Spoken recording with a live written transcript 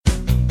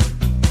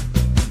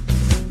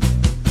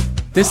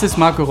This is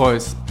Marco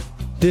Reus.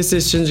 This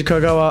is Shinji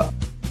Kagawa.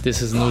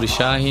 This is Nuri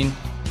Sahin.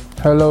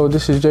 Hello,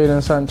 this is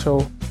Jadon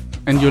Sancho.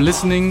 And you're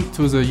listening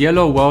to the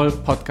Yellow Wall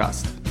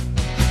podcast.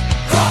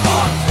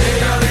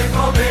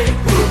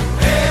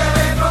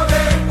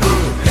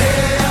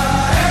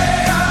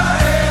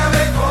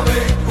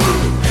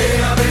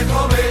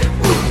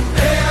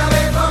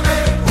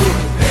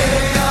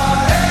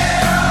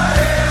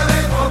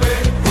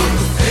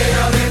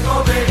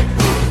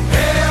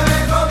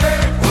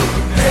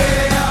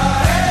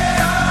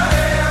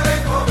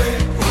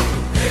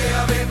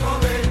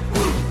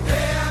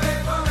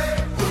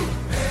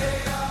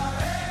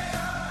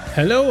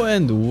 Hello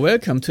and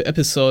welcome to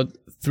episode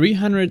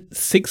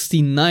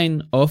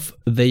 369 of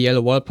the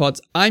Yellow Wall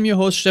Pod. I'm your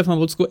host Stefan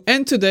Butzko,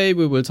 and today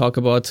we will talk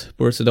about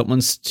Borussia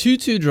Dortmund's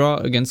 2-2 draw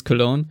against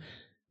Cologne,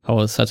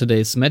 how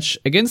Saturday's match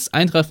against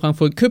Eintracht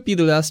Frankfurt could be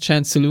the last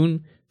chance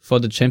saloon for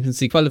the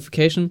Champions League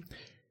qualification,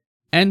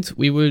 and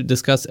we will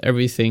discuss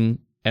everything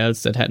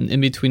else that happened in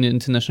between the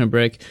international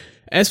break.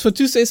 As for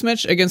Tuesday's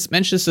match against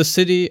Manchester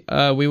City,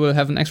 we will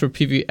have an extra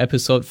preview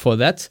episode for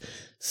that,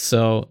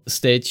 so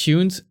stay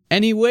tuned.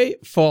 Anyway,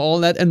 for all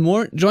that and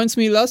more, joins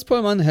me Lars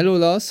Pollmann. Hello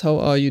Lars, how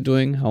are you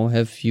doing? How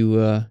have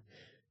you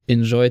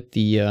enjoyed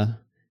the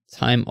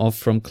time off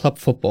from club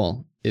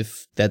football,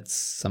 if that's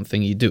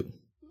something you do?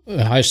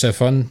 Hi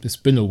Stefan, it's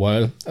been a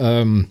while.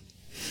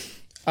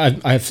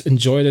 I've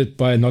enjoyed it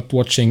by not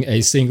watching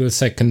a single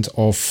second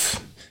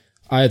of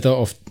either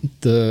of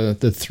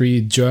the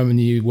three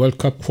Germany World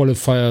Cup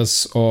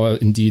qualifiers or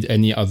indeed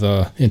any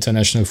other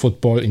international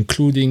football,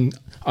 including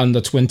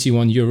under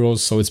 21 Euros.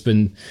 So it's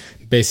been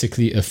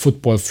basically a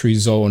football-free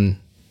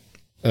zone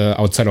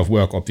outside of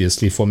work,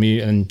 obviously, for me.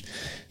 And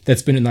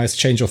that's been a nice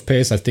change of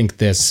pace. I think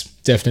there's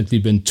definitely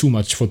been too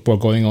much football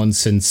going on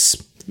since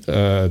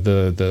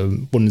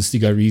the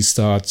Bundesliga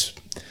restart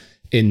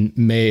in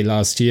May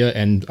last year.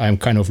 And I'm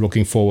kind of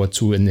looking forward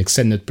to an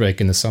extended break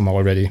in the summer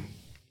already.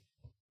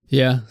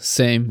 Yeah,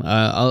 same.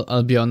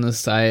 I'll be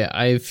honest.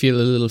 I feel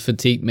a little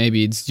fatigued.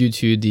 Maybe it's due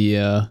to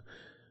the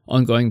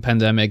ongoing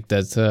pandemic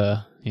that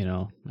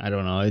I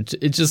don't know.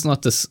 It's just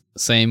not the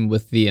same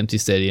with the empty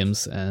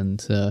stadiums,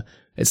 and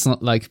it's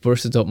not like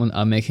Borussia Dortmund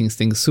are making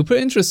things super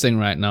interesting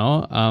right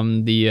now.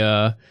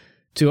 The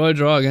 2-2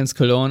 draw against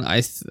Cologne,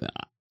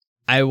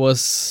 I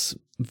was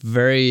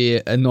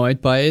very annoyed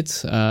by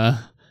it.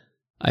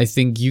 I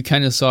think you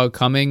kind of saw it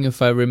coming, if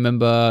I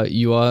remember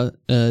your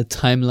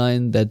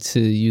timeline, that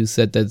you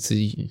said that,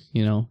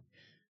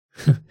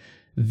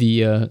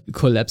 the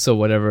collapse or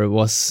whatever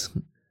was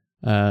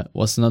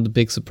not a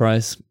big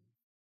surprise.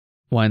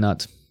 Why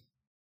not?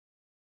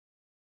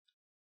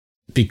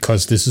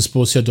 Because this is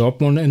Borussia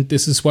Dortmund and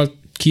this is what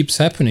keeps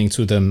happening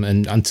to them.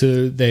 And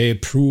until they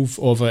prove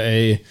over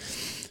a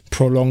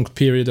prolonged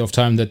period of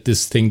time that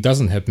this thing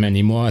doesn't happen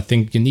anymore, I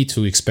think you need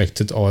to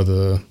expect it all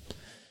the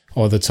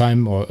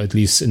time, or at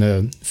least in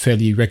a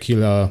fairly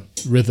regular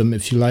rhythm,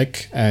 if you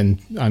like.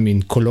 And I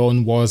mean,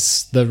 Cologne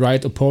was the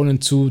right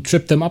opponent to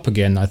trip them up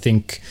again. I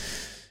think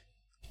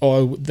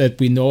all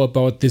that we know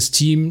about this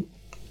team,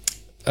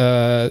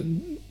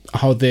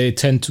 how they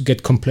tend to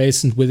get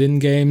complacent within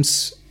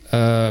games,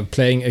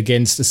 playing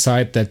against a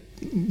side that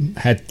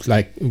had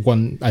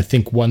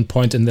one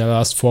point in their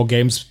last 4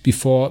 games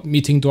before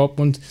meeting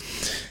Dortmund.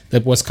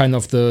 That was kind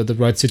of the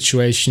right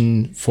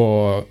situation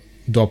for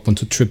Dortmund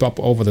to trip up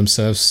over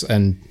themselves.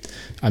 And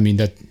I mean,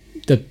 that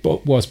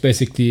was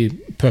basically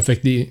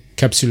perfectly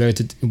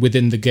encapsulated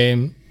within the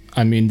game.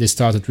 I mean, they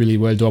started really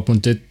well.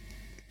 Dortmund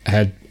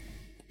had,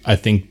 I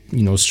think,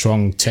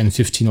 strong 10,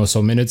 15 or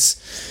so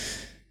minutes.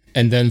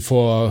 And then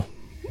for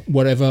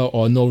whatever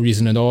or no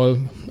reason at all,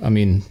 I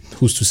mean,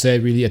 who's to say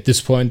really at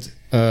this point,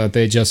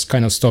 they just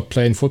kind of stopped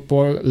playing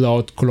football,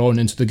 allowed Cologne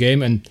into the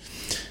game. And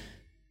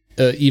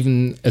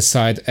even a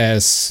side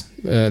as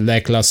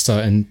lackluster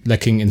and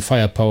lacking in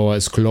firepower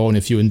as Cologne,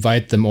 if you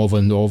invite them over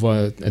and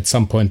over, at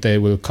some point they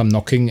will come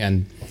knocking.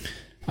 And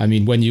I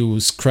mean, when you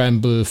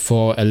scramble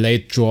for a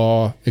late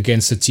draw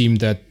against a team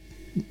that,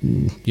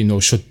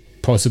 should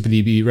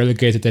possibly be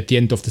relegated at the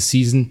end of the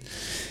season,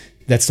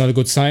 that's not a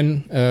good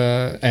sign.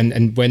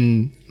 And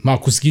when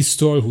Markus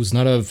Gisdol, who's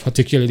not a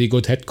particularly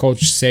good head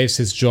coach, saves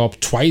his job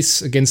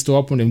twice against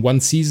Dortmund in one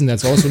season,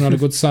 that's also not a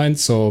good sign.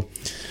 So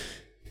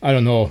I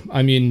don't know.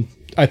 I mean,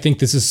 I think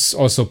this is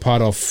also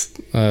part of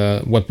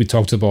what we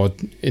talked about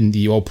in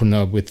the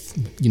opener with,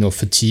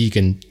 fatigue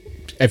and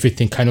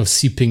everything kind of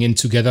seeping in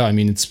together. I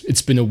mean,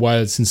 it's been a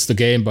while since the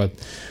game, but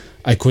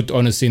I could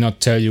honestly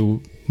not tell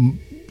you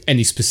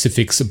any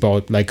specifics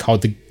about like how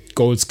the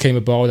goals came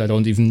about. I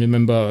don't even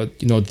remember,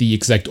 the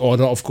exact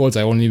order of goals.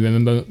 I only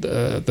remember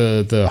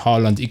the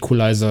Haaland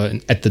equalizer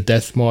at the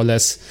death, more or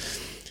less.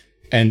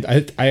 And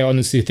I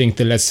honestly think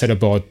the less said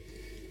about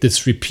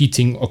this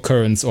repeating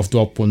occurrence of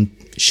Dortmund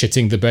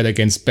shitting the bed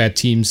against bad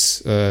teams,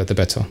 the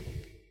better.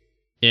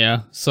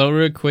 Yeah, so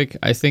real quick,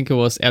 I think it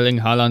was Erling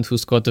Haaland who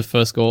scored the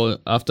first goal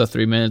after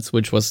 3 minutes,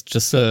 which was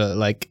just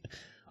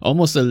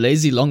almost a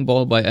lazy long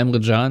ball by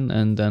Emre Can,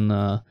 and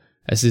then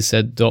as you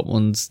said,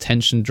 Dortmund's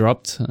tension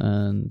dropped,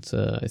 and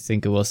I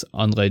think it was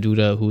Andre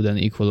Duda who then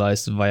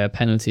equalized via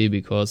penalty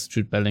because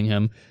Jude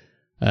Bellingham,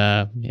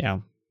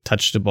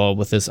 touched the ball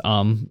with his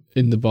arm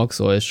in the box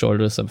or his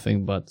shoulder or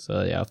something, but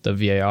after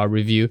VAR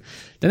review.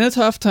 Then at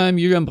halftime,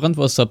 Julian Brandt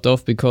was subbed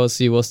off because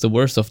he was the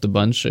worst of the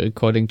bunch,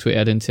 according to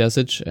Erdin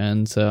Terzic,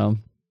 and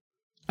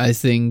I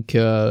think,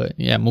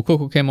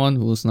 Moukoko came on,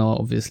 who's now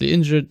obviously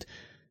injured,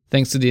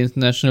 thanks to the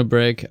international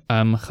break.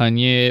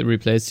 Khanier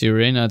replaced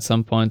Urena at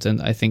some point, and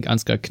I think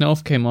Ansgar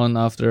Knauf came on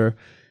after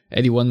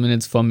 81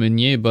 minutes for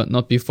Meunier, but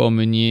not before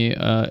Meunier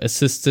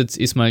assisted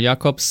Ismail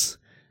Jakobs,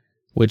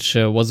 which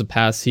was a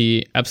pass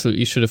he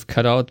absolutely should have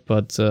cut out,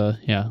 but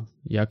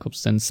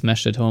Jakobs then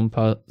smashed it home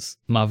past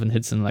Marvin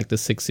Hitz in like the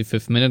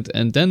 65th minute,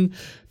 and then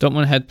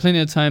Dortmund had plenty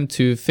of time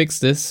to fix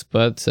this,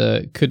 but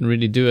couldn't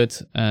really do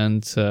it,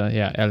 and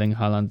Erling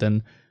Haaland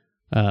then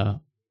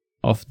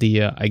of the,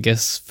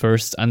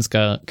 first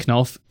Ansgar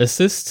Knauf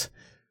assist,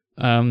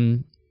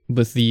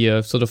 with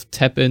the sort of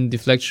tap-in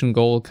deflection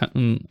goal.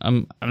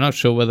 I'm not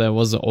sure whether it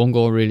was an own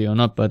goal really or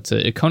not, but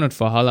it counted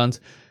for Haaland.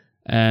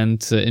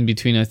 And in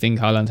between, I think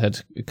Haaland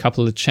had a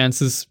couple of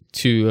chances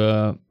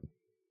to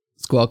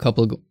score a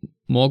couple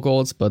more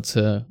goals, but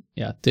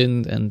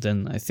didn't. And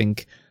then I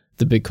think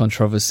the big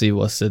controversy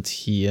was that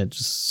he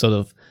just sort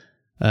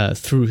of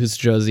threw his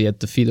jersey at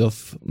the feet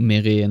of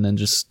Meret and then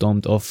just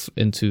stormed off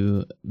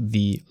into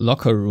the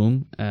locker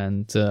room.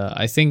 And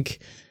I think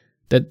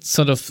that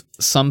sort of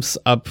sums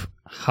up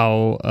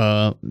how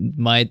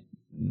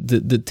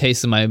the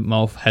taste in my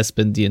mouth has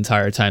been the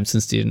entire time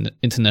since the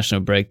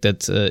international break,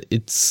 that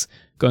it's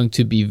going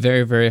to be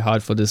very, very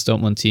hard for this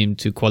Dortmund team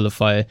to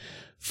qualify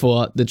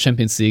for the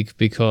Champions League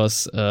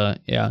because,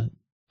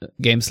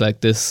 games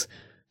like this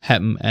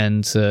happen.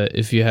 And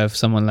if you have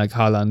someone like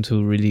Haaland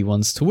who really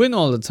wants to win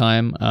all the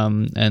time,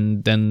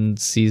 and then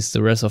sees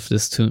the rest of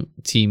this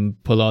team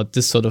pull out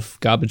this sort of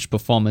garbage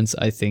performance,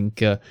 I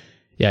think,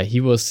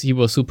 he was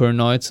super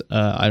annoyed.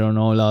 I don't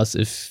know, Lars,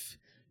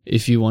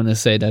 if you want to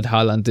say that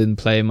Haaland didn't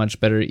play much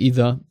better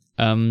either.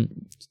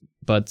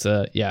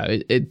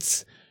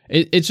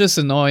 It's just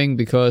annoying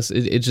because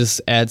it just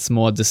adds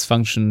more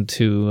dysfunction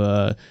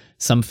to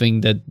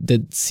something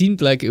that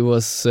seemed like it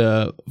was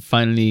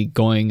finally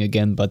going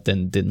again, but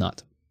then did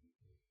not.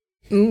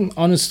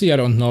 Honestly, I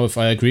don't know if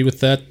I agree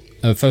with that.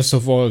 First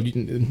of all,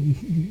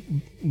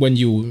 when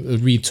you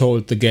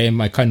retold the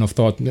game, I kind of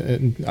thought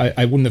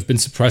I wouldn't have been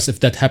surprised if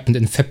that happened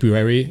in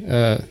February.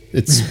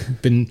 It's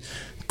been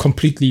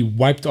completely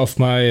wiped off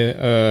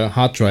my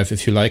hard drive,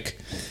 if you like.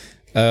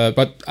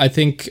 But I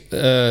think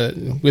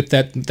with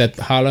that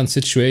Haaland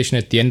situation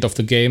at the end of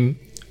the game,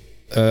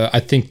 I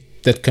think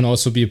that can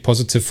also be a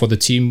positive for the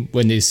team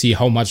when they see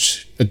how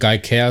much a guy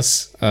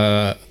cares.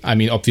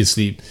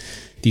 Obviously,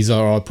 these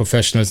are all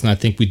professionals, and I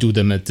think we do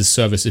them a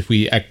disservice if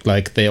we act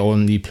like they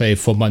only play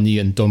for money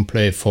and don't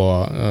play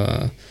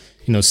for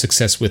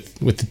success with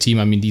the team.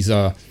 I mean, these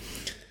are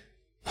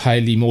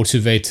highly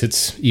motivated,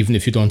 even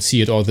if you don't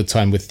see it all the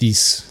time with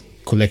this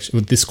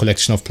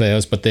collection of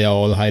players, but they are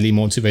all highly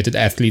motivated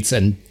athletes,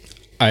 and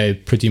I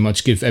pretty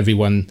much give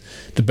everyone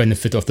the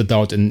benefit of the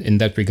doubt in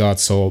that regard.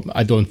 So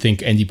I don't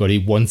think anybody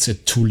wants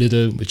it too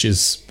little, which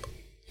is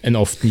an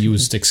often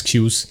used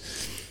excuse.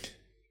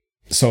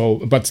 So,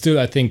 but still,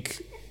 I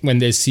think when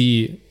they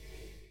see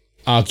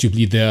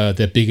arguably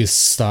their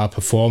biggest star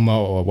performer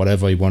or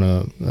whatever you want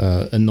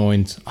to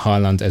anoint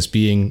Haaland as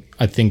being,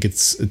 I think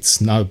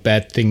it's not a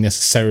bad thing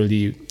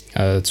necessarily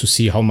to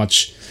see how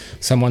much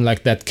someone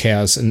like that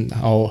cares and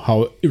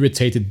how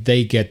irritated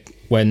they get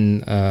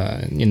when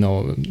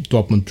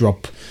Dortmund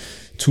drop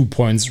 2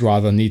 points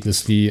rather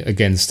needlessly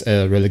against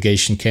a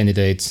relegation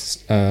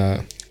candidate.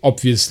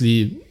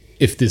 Obviously,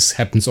 if this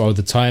happens all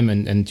the time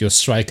and your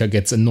striker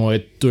gets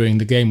annoyed during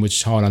the game,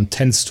 which Haaland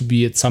tends to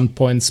be at some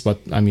points, but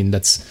I mean,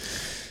 that's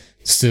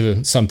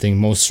still something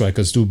most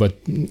strikers do, but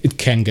it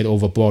can get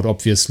overboard,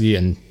 obviously.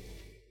 And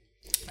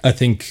I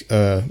think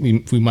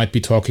we might be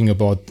talking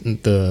about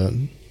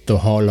the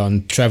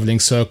Haaland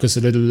traveling circus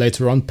a little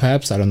later on,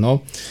 perhaps. I don't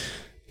know.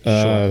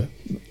 Sure.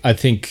 I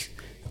think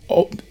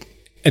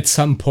at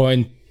some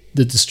point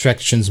the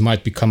distractions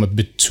might become a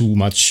bit too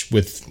much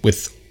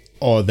with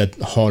all that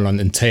Haaland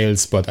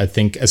entails, but I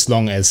think as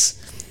long as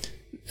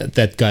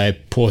that guy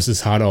pours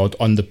his heart out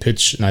on the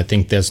pitch, and I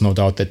think there's no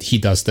doubt that he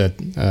does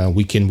that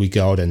week in, week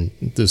out, and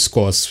the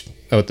scores,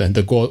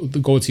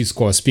 the goals he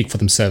scores speak for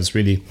themselves,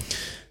 really.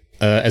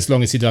 As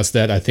long as he does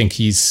that, I think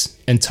he's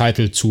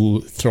entitled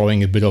to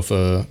throwing a bit of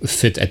a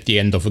fit at the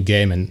end of a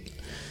game, and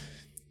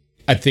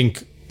I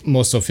think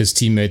most of his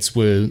teammates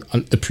will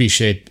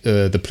appreciate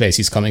the place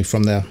he's coming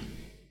from there.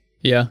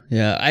 Yeah.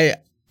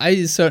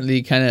 I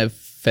certainly kind of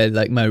felt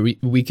like my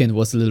weekend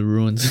was a little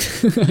ruined.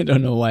 I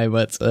don't know why,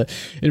 but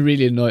it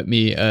really annoyed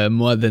me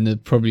more than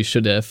it probably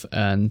should have.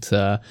 And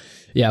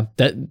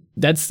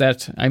that's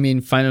that. I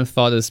mean, final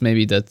thought is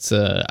maybe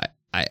that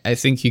I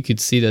think you could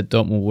see that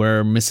Dortmund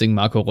were missing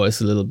Marco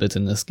Reus a little bit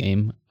in this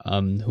game,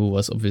 who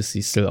was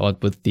obviously still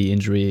out with the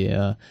injury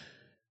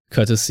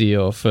courtesy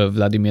of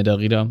Vladimir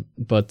Darida.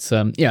 But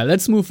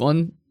let's move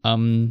on.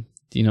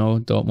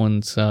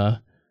 Dortmund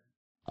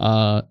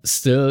are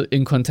still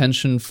in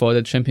contention for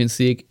the Champions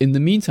League. In the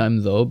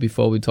meantime, though,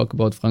 before we talk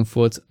about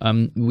Frankfurt,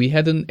 we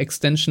had an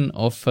extension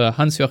of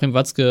Hans-Joachim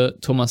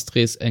Watzke, Thomas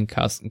Dres, and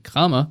Carsten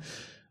Kramer.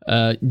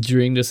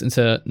 During this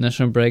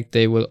international break,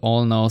 they will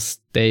all now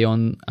stay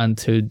on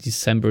until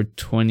December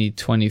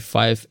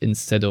 2025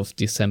 instead of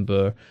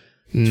December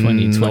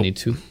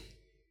 2022. No.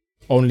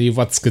 Only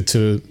Watzke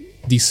till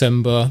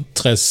December,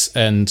 Dres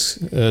and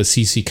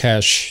CC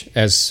Cash,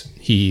 as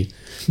he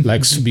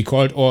likes to be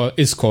called, or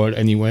is called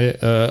anyway,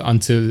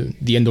 until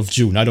the end of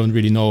June. I don't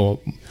really know.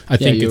 I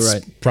think it's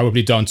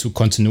probably down to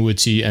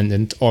continuity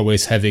and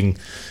always having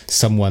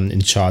someone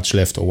in charge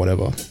left or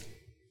whatever.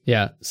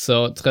 Yeah,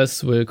 so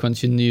Dres will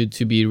continue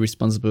to be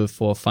responsible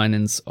for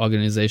finance,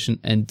 organization,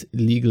 and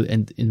legal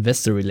and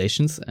investor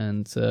relations.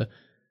 And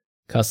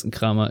Carsten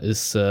Kramer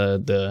is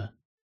the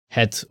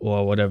head,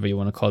 or whatever you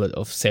want to call it,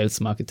 of sales,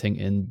 marketing,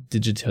 and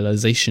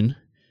digitalization.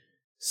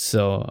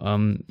 So,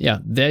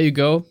 there you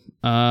go.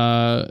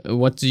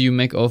 What do you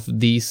make of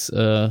these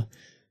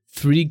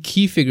three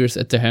key figures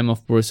at the helm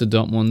of Borussia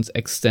Dortmund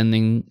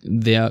extending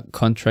their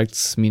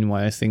contracts?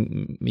 Meanwhile, I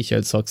think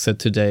Michael Zorc said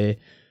today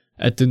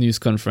at the news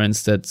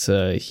conference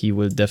that he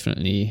will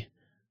definitely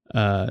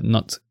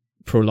not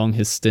prolong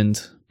his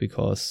stint,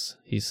 because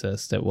he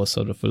says that was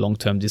sort of a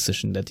long-term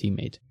decision that he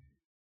made.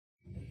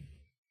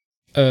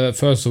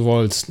 First of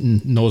all, it's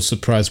no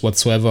surprise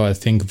whatsoever. I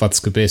think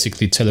Watzke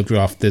basically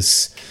telegraphed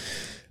this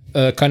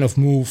kind of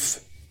move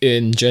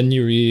in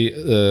January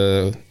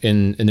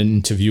in an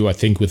interview, I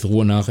think, with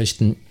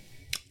Ruhrnachrichten.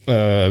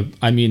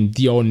 I mean,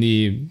 the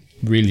only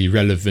really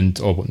relevant,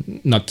 or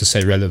not to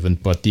say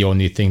relevant, but the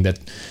only thing that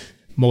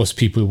most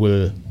people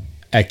will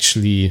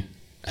actually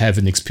have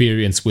an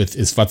experience with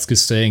is Watzke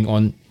staying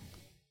on.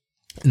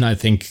 And I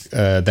think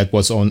that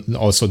was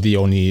also the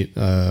only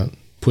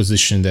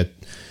position that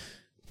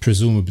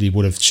presumably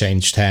would have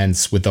changed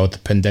hands without the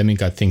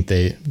pandemic. I think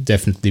they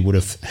definitely would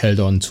have held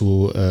on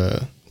to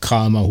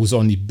Kramer, who's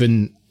only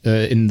been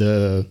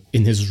in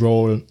his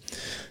role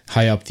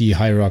high up the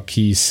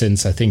hierarchy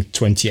since, I think,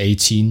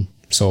 2018.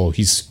 So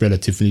he's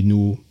relatively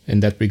new in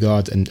that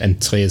regard. And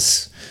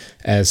Dres,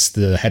 as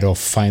the head of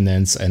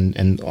finance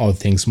and all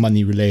things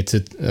money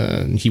related,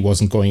 he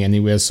wasn't going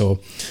anywhere.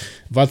 So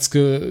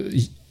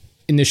Watzke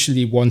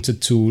initially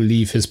wanted to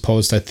leave his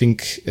post, I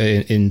think,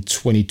 in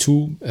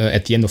 22,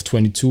 at the end of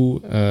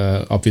 22.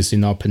 Obviously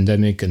now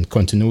pandemic and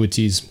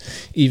continuity is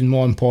even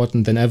more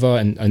important than ever.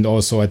 And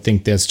also I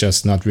think there's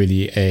just not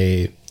really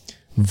a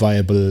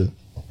viable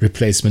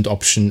replacement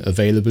option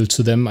available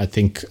to them. I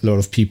think a lot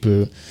of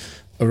people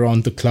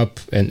around the club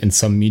and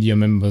some media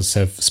members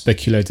have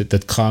speculated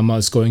that Kramer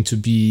is going to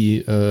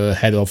be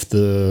head of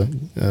the,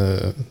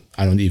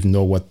 I don't even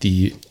know what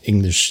the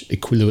English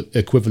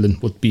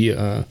equivalent would be,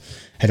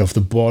 head of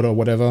the board or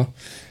whatever.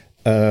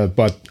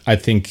 But I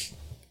think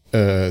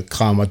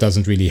Kramer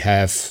doesn't really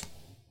have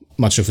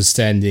much of a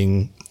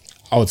standing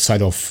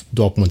outside of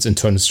Dortmund's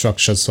internal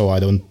structure, so I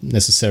don't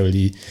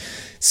necessarily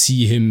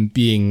see him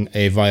being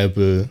a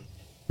viable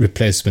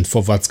replacement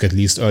for Watzke, at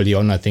least early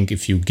on. I think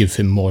if you give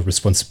him more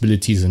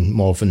responsibilities and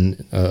more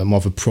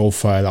of a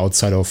profile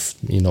outside of,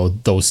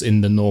 those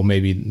in the know,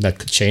 maybe that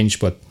could change.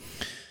 But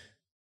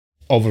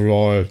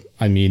overall,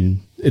 I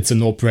mean, it's a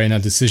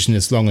no-brainer decision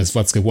as long as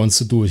Watzke wants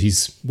to do it.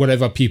 He's,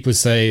 whatever people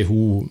say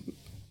who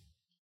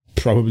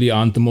probably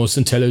aren't the most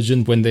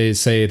intelligent when they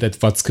say that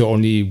Watzke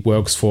only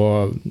works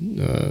for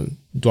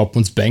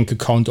Dortmund's bank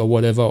account or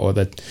whatever, or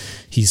that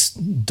he's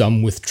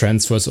dumb with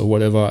transfers or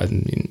whatever. I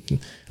mean,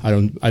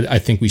 I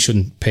think we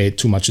shouldn't pay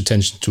too much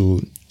attention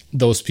to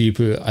those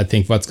people. I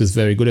think Watzke is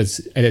very good at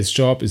his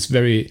job. It's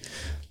very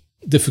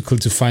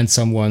difficult to find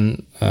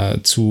someone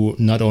to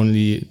not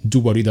only do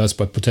what he does,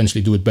 but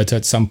potentially do it better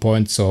at some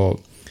point. So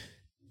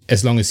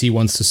as long as he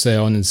wants to stay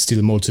on and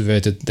still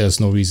motivated, there's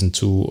no reason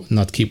to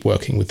not keep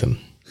working with him.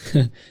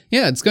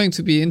 Yeah, it's going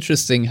to be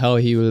interesting how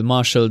he will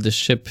marshal the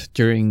ship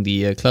during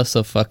the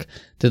clusterfuck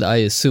that I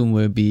assume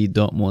will be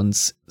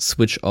Dortmund's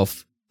switch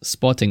of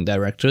sporting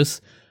directors,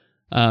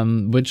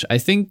 which I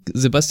think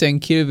Sebastian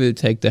Kehl will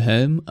take the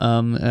helm.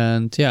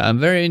 And yeah, I'm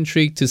very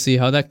intrigued to see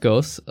how that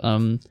goes.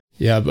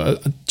 Yeah,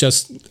 but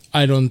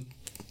I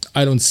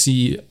don't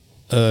see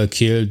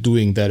Kehl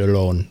doing that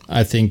alone.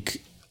 I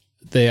think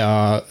they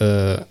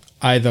are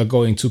either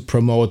going to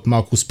promote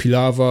Markus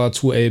Pilawa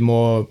to a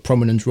more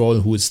prominent role,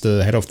 who is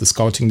the head of the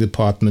scouting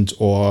department,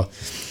 or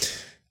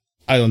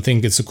I don't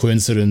think it's a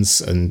coincidence.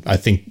 And I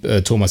think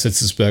Thomas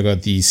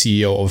Hitzelsberger, the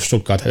CEO of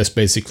Stuttgart, has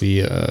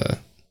basically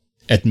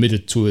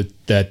admitted to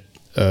it that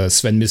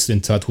Sven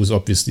Mislintat, who's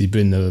obviously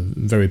been a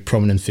very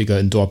prominent figure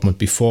in Dortmund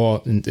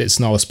before and is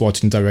now a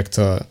sporting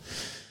director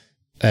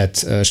at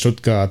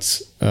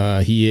Stuttgart,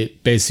 he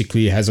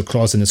basically has a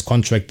clause in his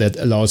contract that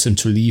allows him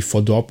to leave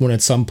for Dortmund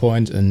at some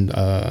point. And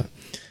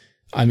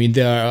I mean,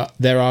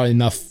 there are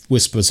enough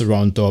whispers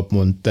around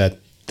Dortmund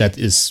that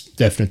is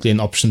definitely an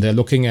option they're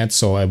looking at.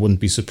 So I wouldn't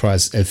be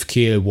surprised if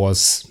Kehl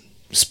was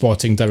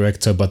sporting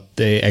director, but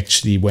they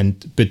actually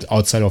went a bit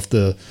outside of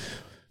the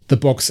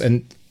box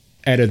and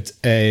added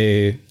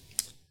a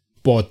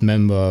board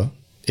member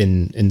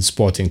in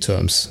sporting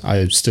terms.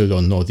 I still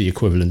don't know the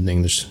equivalent in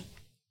English.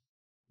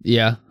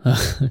 Yeah.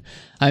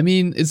 I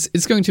mean,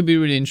 it's going to be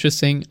really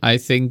interesting. I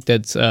think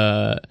that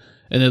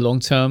in the long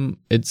term,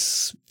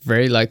 it's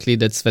very likely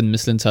that Sven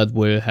Mislintat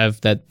will have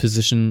that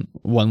position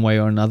one way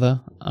or another,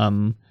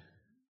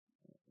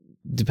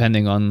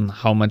 depending on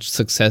how much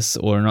success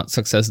or not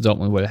success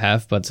Dortmund will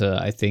have. But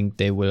I think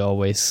they will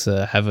always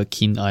have a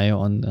keen eye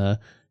on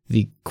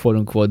the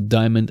quote-unquote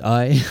diamond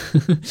eye.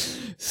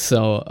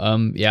 So,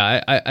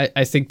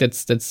 I think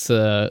that's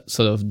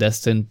sort of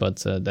destined, but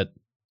that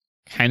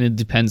kind of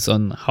depends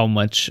on how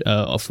much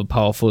of a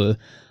powerful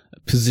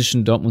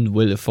position Dortmund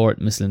will afford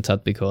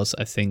Mislintat, because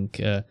I think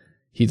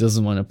he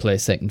doesn't want to play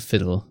second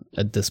fiddle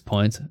at this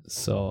point.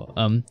 So,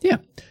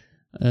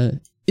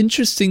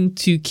 interesting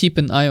to keep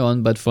an eye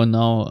on, but for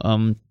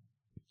now,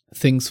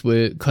 things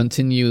will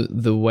continue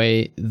the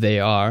way they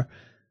are.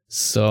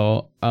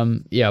 So,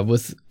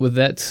 with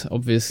that,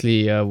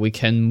 obviously, we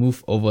can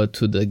move over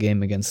to the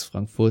game against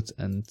Frankfurt.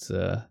 And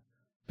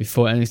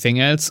before anything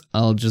else,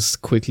 I'll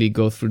just quickly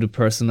go through the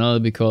personnel,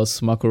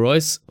 because Marco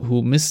Reus,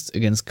 who missed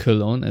against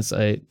Cologne, as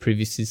I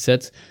previously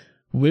said,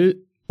 will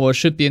or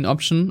should be an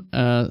option.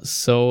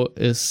 So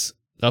is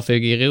Rafael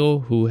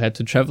Guerreiro, who had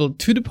to travel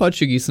to the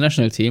Portuguese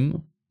national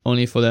team,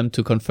 only for them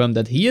to confirm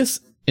that he is,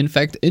 in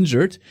fact,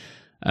 injured.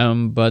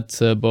 But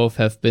both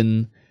have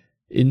been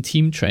in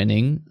team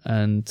training,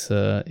 and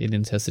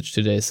Edin Terzic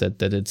today said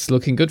that it's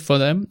looking good for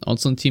them.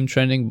 Also in team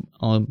training,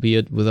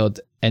 albeit without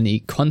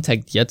any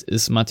contact yet,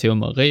 is Matteo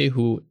Morey,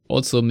 who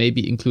also may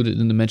be included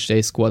in the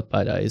matchday squad,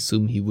 but I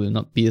assume he will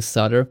not be a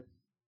starter.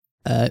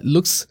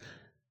 Looks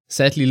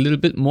sadly a little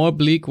bit more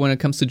bleak when it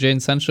comes to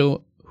Jadon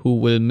Sancho, who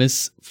will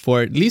miss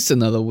for at least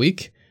another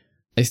week.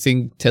 I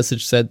think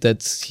Terzic said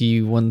that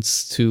he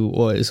wants to,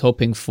 or is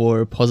hoping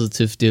for,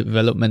 positive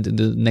development in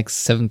the next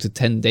 7 to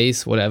 10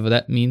 days, whatever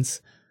that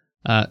means.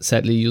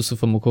 Sadly,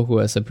 Youssoufa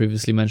Moukoko, as I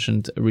previously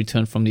mentioned,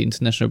 returned from the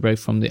international break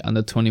from the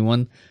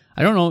under-21.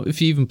 I don't know if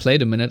he even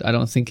played a minute. I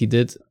don't think he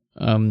did.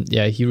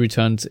 He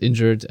returned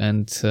injured,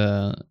 and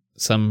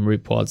some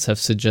reports have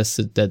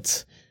suggested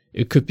that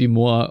it could be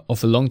more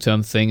of a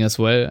long-term thing as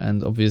well.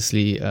 And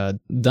obviously,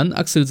 Dan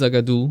Axel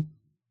Zagadou,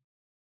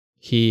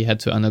 he had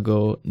to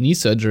undergo knee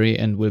surgery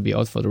and will be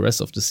out for the rest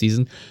of the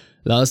season.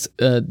 Last,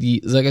 the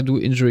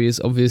Zagadou injury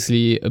is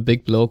obviously a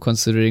big blow,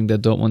 considering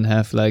that Dortmund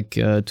have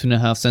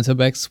 2.5 center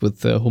backs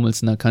with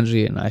Hummels and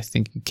Akanji, and I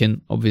think you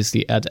can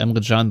obviously add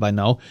Emre Can by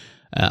now.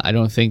 I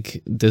don't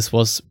think this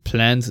was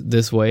planned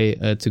this way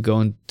to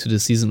go into the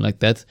season like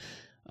that.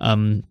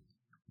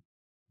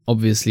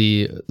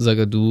 Obviously,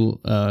 Zagadou,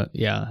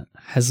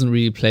 hasn't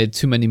really played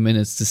too many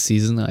minutes this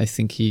season. I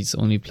think he's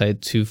only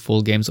played 2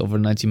 full games over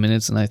 90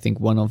 minutes, and I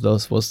think one of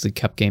those was the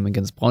cup game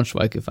against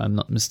Braunschweig, if I'm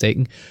not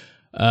mistaken.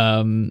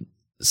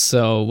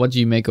 So what do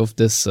you make of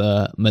this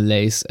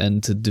malaise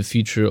and the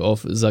future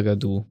of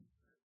Zagadou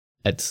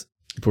at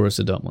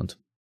Borussia Dortmund?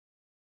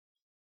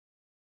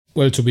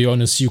 Well, to be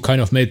honest, you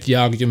kind of made the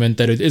argument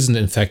that it isn't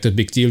in fact a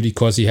big deal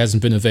because he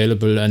hasn't been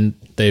available and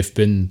they've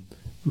been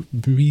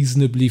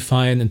reasonably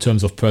fine in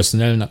terms of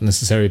personnel, not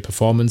necessarily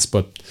performance.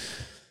 But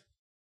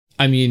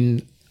I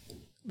mean,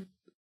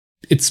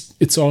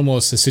 it's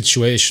almost a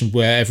situation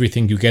where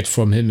everything you get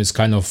from him is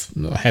kind of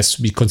has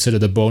to be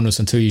considered a bonus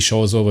until he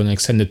shows over an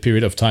extended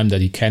period of time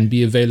that he can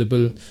be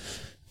available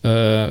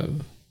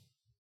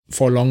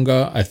for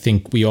longer. I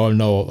think we all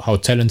know how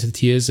talented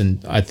he is,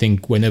 and I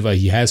think whenever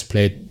he has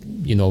played,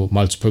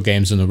 multiple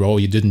games in a row,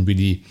 you didn't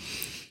really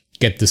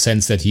get the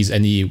sense that he's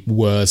any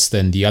worse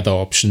than the other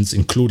options,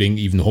 including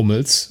even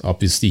Hummels.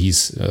 Obviously,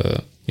 he's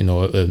a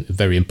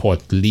very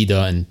important leader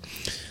and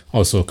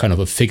also kind of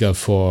a figure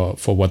for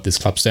what this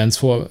club stands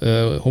for,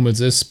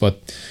 Hummels is.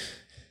 But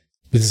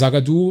with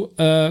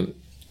Zagadou,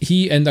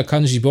 he and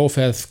Akanji both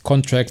have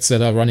contracts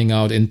that are running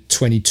out in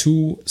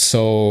 22.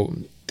 So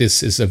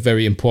this is a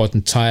very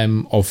important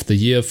time of the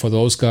year for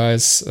those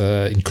guys,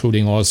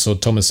 including also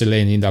Thomas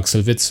Delaney and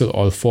Axel Witsel.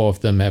 All 4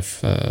 of them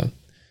have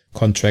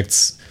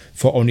contracts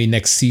for only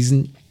next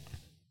season.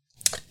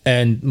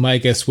 And my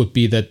guess would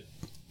be that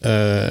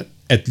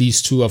at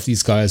least 2 of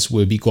these guys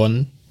will be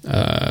gone.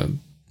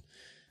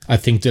 I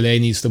think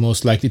Delaney is the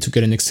most likely to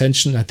get an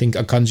extension. I think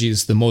Akanji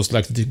is the most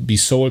likely to be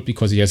sold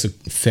because he has a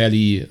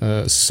fairly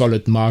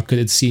solid market,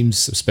 it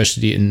seems,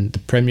 especially in the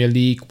Premier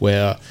League,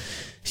 where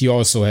he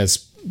also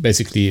has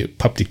basically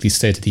publicly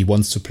stated he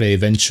wants to play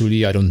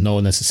eventually. I don't know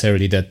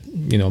necessarily that,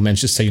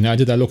 Manchester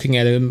United are looking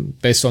at him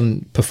based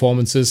on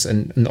performances,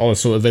 and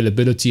also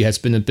availability has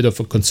been a bit of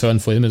a concern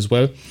for him as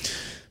well.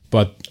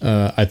 But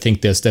I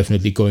think there's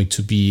definitely going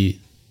to be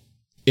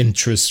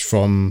interest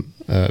from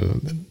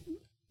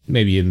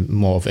maybe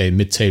more of a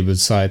mid-table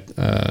side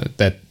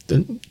that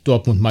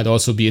Dortmund might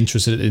also be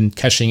interested in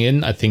cashing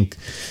in. I think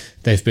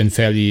they've been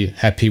fairly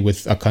happy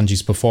with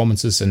Akanji's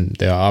performances, and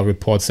there are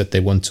reports that they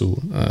want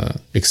to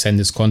extend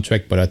his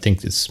contract, but I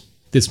think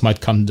this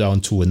might come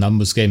down to a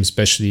numbers game,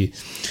 especially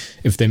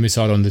if they miss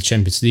out on the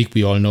Champions League.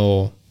 We all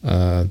know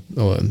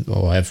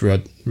or I've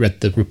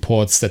read the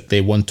reports that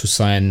they want to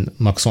sign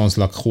Maxence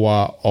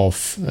Lacroix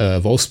of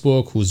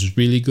Wolfsburg, who's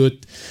really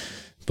good,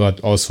 but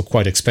also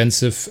quite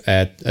expensive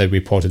at a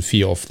reported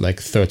fee of like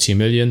 30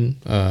 million,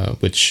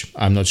 which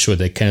I'm not sure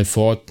they can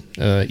afford,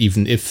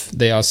 even if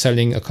they are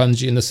selling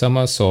Akanji in the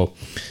summer. So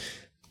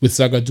with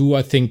Zagadou,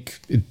 I think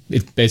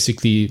it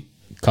basically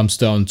comes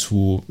down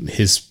to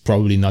his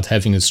probably not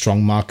having a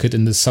strong market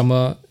in the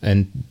summer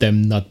and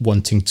them not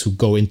wanting to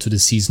go into the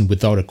season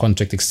without a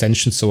contract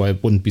extension. So I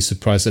wouldn't be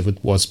surprised if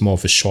it was more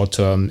of a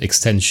short-term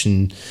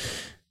extension,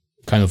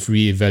 kind of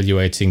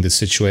reevaluating the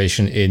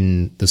situation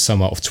in the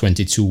summer of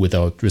 22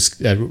 without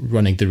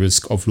running the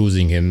risk of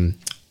losing him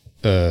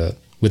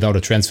without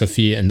a transfer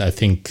fee. And I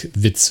think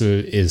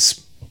Witsel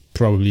is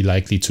probably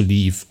likely to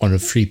leave on a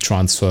free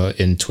transfer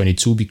in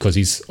 22 because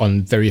he's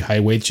on very high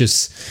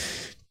wages,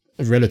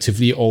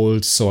 relatively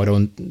old, so I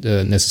don't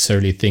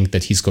necessarily think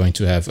that he's going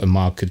to have a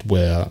market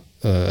where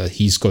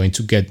he's going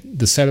to get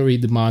the salary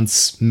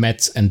demands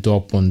met, and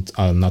Dortmund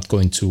are not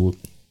going to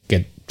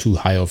get too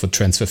high of a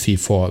transfer fee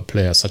for a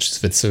player such as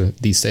Witsel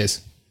these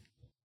days.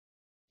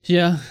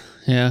 Yeah,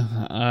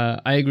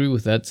 I agree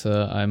with that.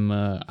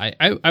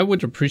 I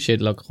would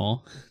appreciate Lacroix,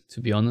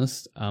 to be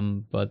honest.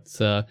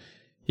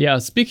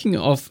 Speaking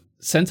of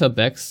center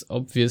backs,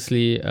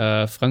 obviously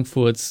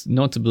Frankfurt's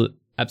notable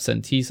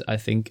absentees, I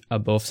think, are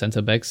both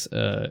center backs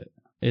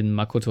in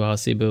Makoto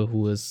Hasebe,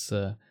 who is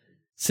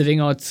sitting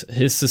out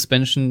his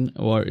suspension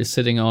or is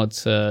sitting out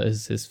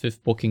his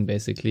fifth booking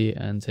basically,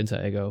 and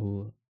Hinteregger,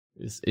 who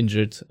is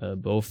injured.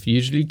 Both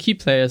usually key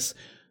players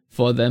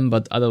for them,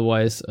 but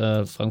otherwise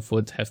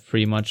Frankfurt have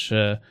pretty much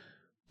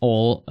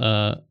all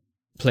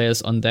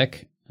players on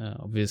deck.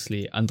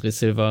 Obviously Andre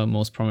Silva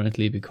most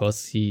prominently,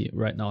 because he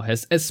right now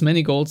has as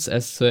many goals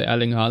as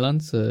Erling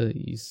Haaland.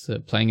 He's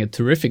playing a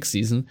terrific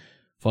season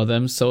for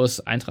them. So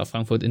is Eintracht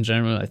Frankfurt in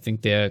general. I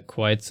think they're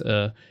quite,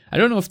 I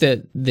don't know if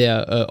they're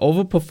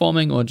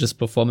overperforming or just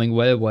performing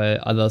well while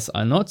others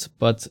are not.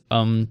 But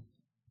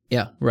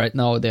right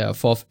now they are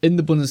fourth in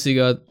the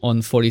Bundesliga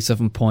on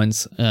 47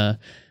 points.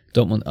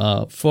 Dortmund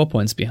are 4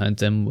 points behind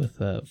them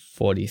with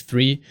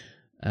 43.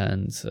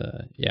 And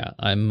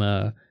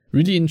I'm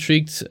really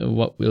intrigued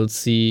what we'll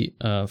see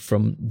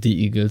from the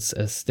Eagles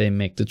as they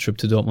make the trip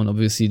to Dortmund.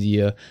 Obviously,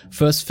 the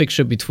first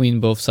fixture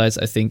between both sides,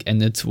 I think,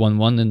 ended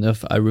 1-1. And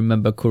if I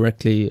remember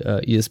correctly,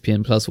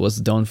 ESPN Plus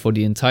was down for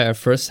the entire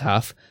first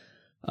half.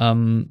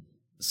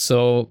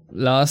 So,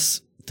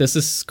 Lars, this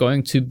is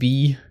going to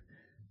be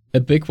a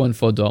big one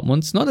for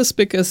Dortmund. Not as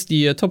big as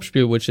the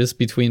Topspiel, which is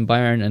between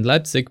Bayern and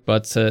Leipzig,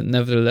 but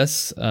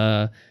nevertheless,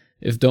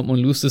 if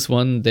Dortmund loses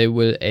one, they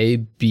will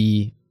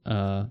be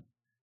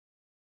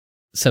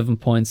 7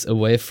 points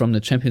away from the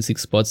Champions League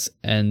spots,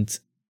 and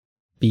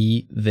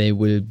B, they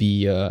will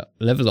be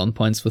level on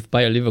points with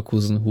Bayer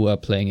Leverkusen, who are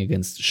playing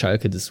against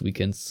Schalke this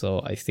weekend.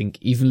 So I think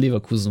even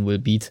Leverkusen will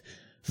beat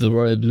the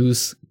Royal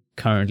Blues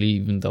currently,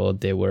 even though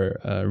they were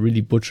really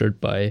butchered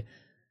by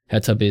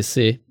Hertha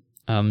BSC.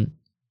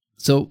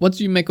 So what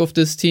do you make of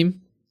this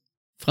team,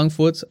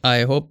 Frankfurt?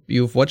 I hope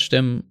you've watched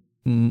them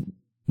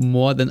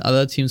more than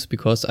other teams,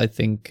 because I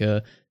think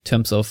in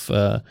terms of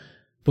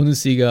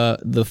Bundesliga,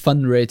 the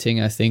fun rating,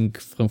 I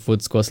think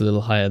Frankfurt scores a little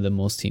higher than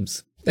most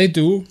teams. They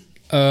do.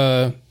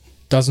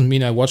 Doesn't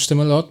mean I watch them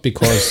a lot,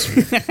 because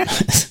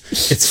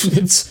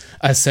it's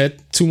I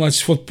said too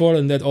much football,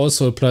 and that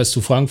also applies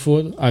to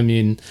Frankfurt. I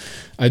mean,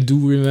 I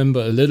do remember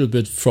a little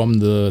bit from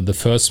the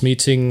first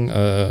meeting.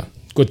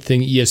 Good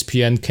thing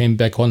ESPN came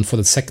back on for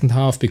the second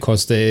half,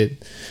 because they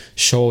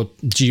showed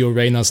Gio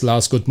Reyna's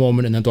last good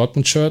moment in a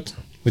Dortmund shirt,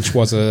 which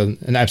was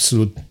an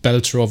absolute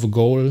belter of a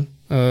goal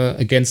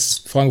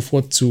against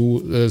Frankfurt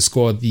to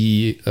score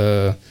the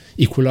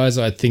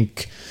equalizer. I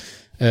think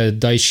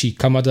Daichi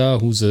Kamada,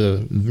 who's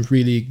a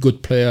really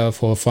good player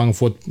for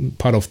Frankfurt,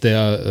 part of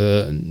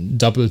their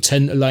double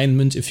 10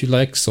 alignment, if you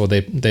like. So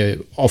they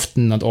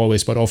often, not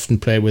always, but often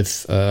play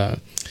with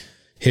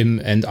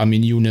him and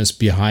Amin Younes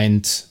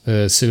behind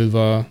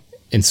Silva,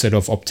 instead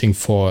of opting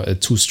for a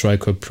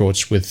two-striker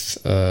approach with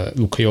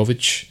Luka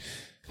Jovic,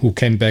 who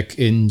came back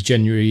in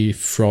January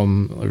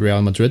from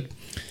Real Madrid.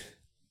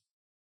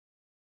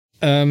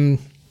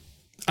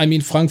 I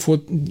mean,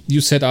 Frankfurt,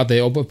 you said, are they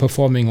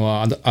overperforming or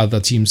are other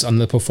teams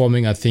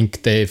underperforming? I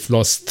think they've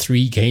lost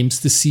 3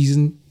 games this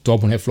season.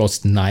 Dortmund have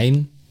lost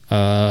 9.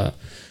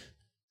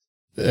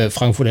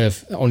 Frankfurt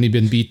have only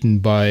been beaten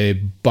by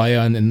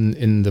Bayern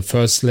in the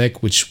first leg,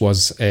 which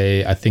was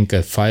I think a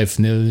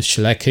 5-0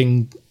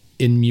 shellacking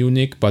in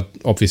Munich. But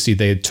obviously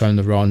they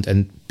turned around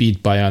and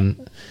beat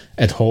Bayern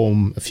at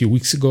home a few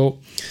weeks ago.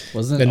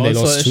 Wasn't it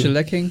also a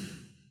shellacking?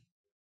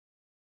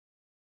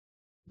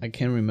 I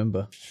can't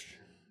remember.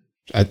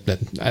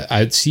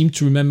 I seem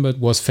to remember it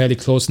was fairly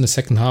close in the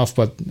second half,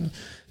 but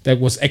that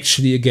was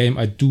actually a game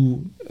I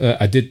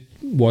did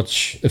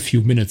watch a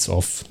few minutes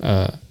of,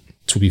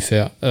 to be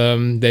fair.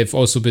 They've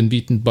also been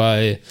beaten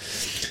by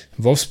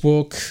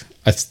Wolfsburg,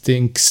 I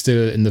think,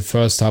 still in the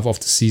first half of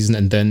the season,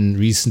 and then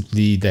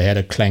recently they had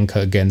a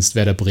clanker against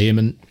Werder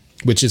Bremen,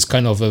 which is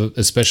kind of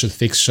a special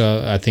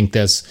fixture. I think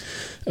there's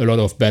a lot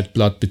of bad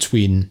blood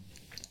between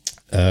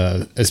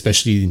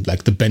especially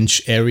like the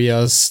bench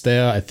areas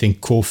there. I think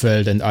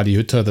Kofeld and Adi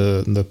Hütter,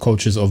 the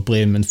coaches of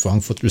Bremen and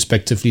Frankfurt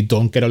respectively,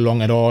 don't get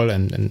along at all,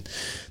 and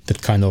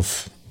that kind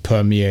of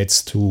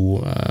permeates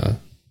to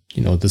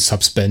the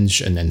subs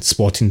bench and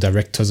sporting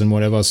directors and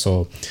whatever.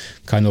 So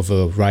kind of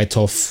a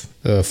write-off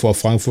for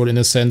Frankfurt in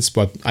a sense.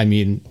 But I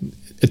mean,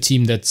 a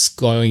team that's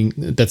gone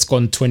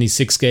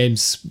 26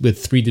 games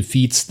with 3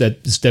 defeats,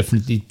 that is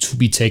definitely to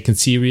be taken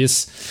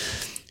serious.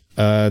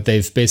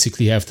 They've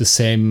basically have the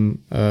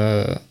same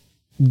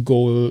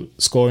goal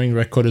scoring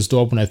record as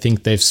Dortmund. I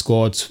think they've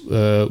scored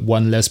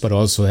 1 less, but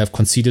also have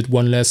conceded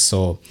 1 less.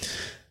 So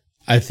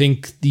I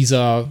think these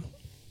are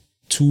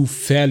 2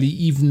 fairly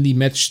evenly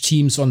matched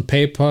teams on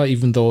paper,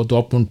 even though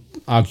Dortmund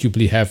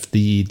arguably have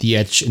the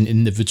edge in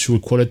individual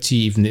quality,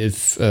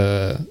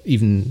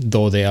 even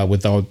though they are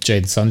without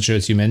Jadon Sancho,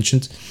 as you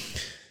mentioned.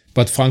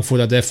 But Frankfurt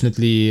are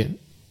definitely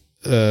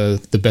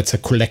the better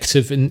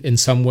collective in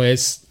some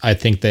ways. I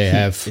think they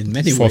have, in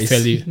many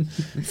ways,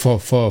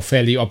 for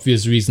fairly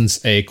obvious reasons,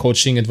 a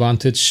coaching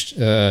advantage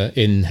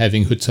in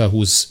having Hütter,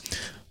 who's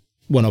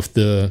one of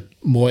the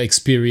more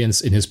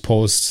experienced in his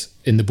post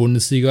in the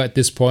Bundesliga at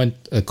this point.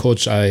 A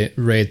coach I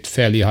rate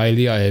fairly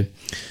highly. I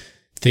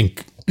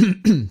think,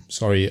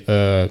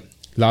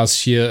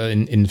 last year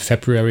in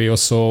February or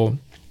so,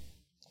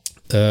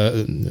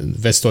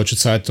 Westdeutsche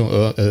Zeitung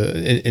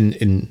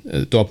in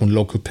Dortmund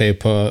local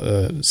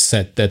paper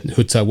said that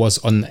Hütter was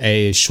on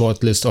a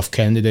short list of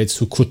candidates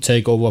who could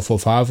take over for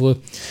Favre.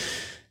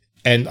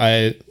 And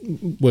I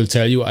will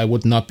tell you, I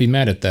would not be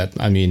mad at that.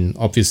 I mean,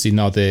 obviously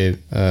now they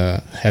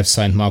have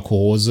signed Marco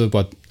Rose,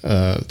 but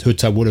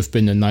Hütter would have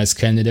been a nice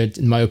candidate,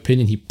 in my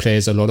opinion. He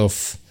plays a lot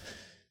of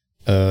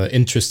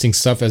interesting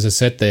stuff. As I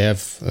said, they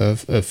have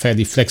a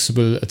fairly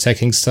flexible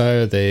attacking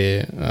style.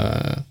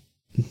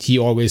 He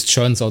always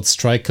churns out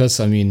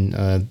strikers. I mean,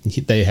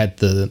 they had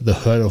the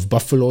herd of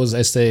buffaloes,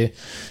 as they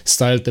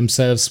styled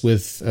themselves,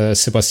 with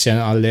Sebastian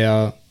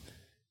Aller,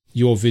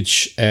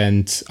 Jovic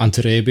and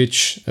Ante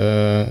Rebic.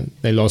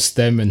 They lost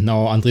them, and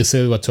now André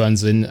Silva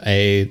turns in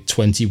a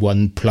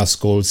 21-plus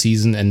goal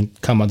season, and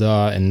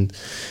Kamada and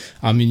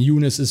Armin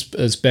Younes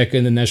is back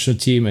in the national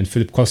team, and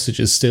Filip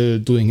Kostic is still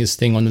doing his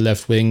thing on the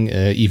left wing.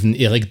 Even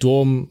Erik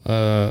Durm,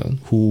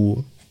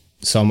 who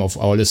some of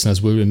our listeners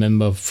will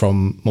remember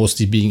from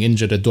mostly being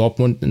injured at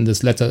Dortmund in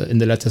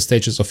the latter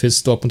stages of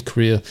his Dortmund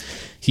career,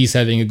 he's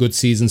having a good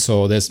season.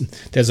 So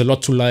there's a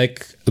lot to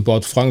like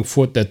about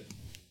Frankfurt that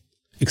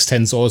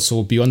extends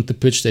also beyond the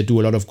pitch. They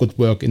do a lot of good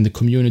work in the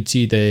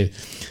community. They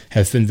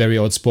have been very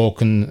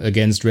outspoken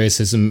against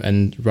racism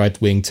and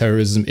right-wing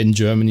terrorism in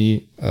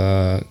Germany.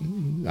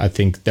 I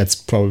think that's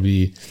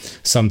probably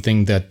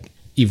something that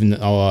even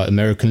our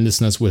American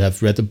listeners will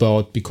have read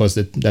about, because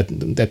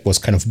that was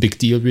kind of a big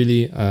deal,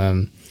 really.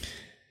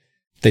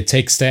 They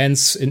take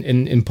stands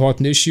in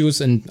important issues,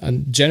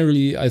 and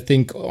generally, I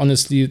think,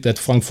 honestly, that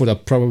Frankfurt are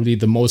probably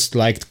the most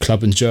liked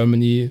club in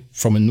Germany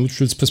from a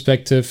neutral's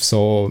perspective.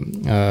 So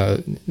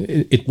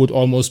it would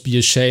almost be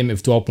a shame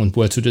if Dortmund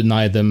were to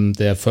deny them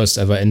their first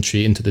ever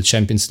entry into the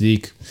Champions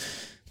League.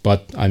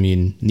 But, I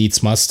mean,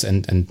 needs must,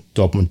 and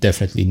Dortmund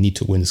definitely need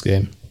to win this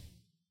game.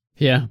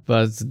 Yeah,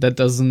 but that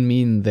doesn't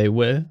mean they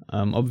will.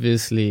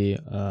 Obviously,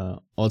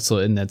 also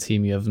in that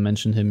team, you haven't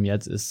mentioned him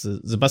yet, is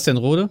Sebastian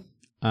Rode.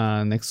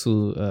 Next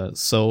to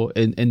So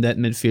in that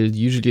midfield,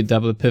 usually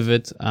double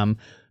pivot.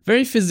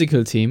 Very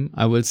physical team,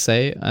 I would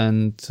say.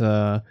 And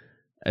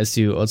as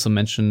you also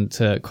mentioned,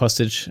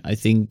 Kostic, I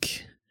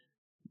think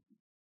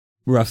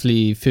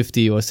roughly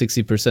 50 or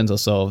 60% or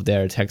so of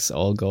their attacks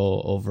all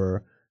go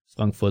over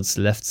Frankfurt's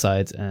left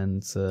side.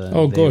 And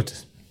good.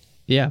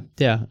 Yeah.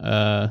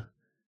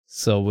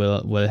 So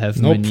we'll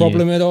have no Meunier.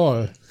 problem at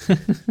all.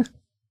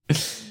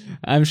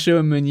 I'm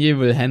sure Meunier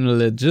will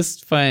handle it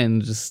just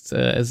fine, just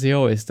as he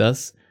always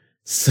does.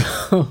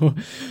 So,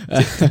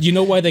 you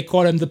know why they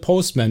call him the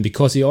postman?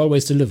 Because he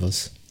always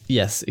delivers.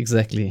 Yes,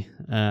 exactly.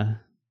 And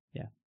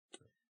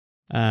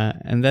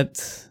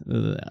that,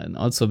 and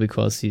also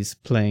because he's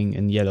playing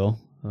in yellow,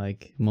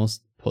 like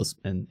most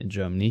postmen in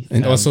Germany,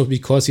 and also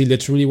because he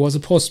literally was a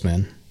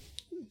postman.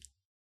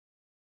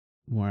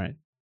 All right.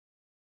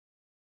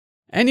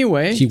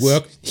 Anyway, he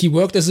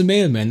worked as a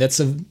mailman. That's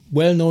a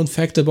well-known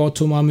fact about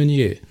Thomas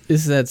Meunier.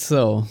 Is that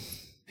so?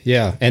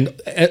 Yeah, and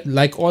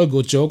like all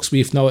good jokes,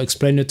 we've now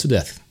explained it to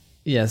death.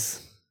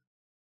 Yes.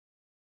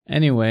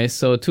 Anyway,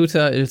 so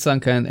Tuta,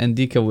 Ilsanka, and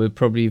Ndika will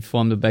probably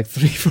form the back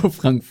three for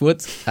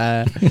Frankfurt.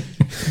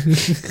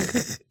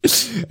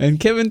 And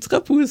Kevin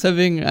Trapp, who is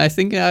having, I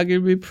think,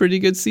 arguably a pretty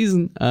good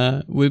season,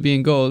 will be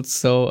in goals.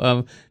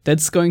 So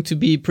that's going to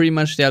be pretty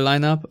much their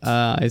lineup.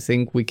 I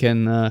think we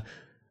can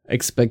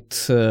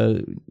expect,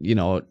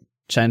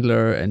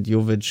 Chandler and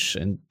Jovic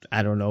and,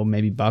 I don't know,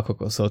 maybe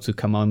Barkok or so to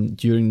come on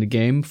during the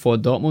game for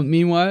Dortmund.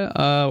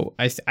 Meanwhile,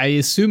 I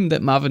assume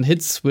that Marvin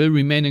Hitz will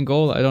remain in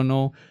goal. I don't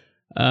know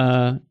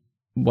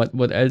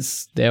what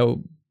else there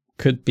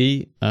could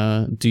be.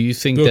 Do you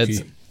think Bürki.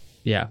 that...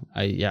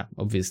 Yeah,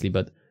 obviously,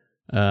 but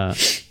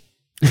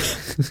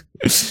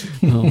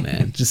Oh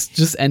man,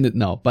 just end it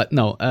now. But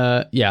no,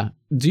 yeah.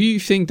 Do you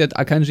think that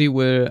Akanji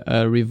will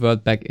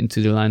revert back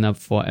into the lineup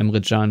for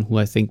Emre Can, who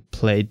I think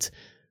played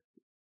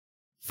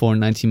for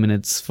 90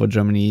 minutes for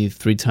Germany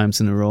 3 times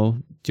in a row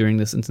during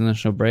this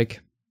international break?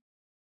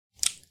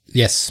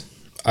 Yes,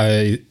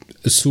 I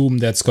assume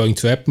that's going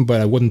to happen,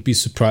 but I wouldn't be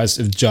surprised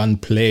if Can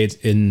played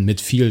in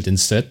midfield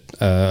instead.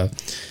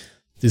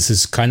 This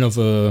is kind of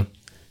a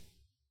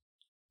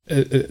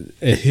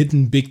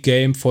hidden big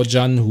game for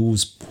Can, who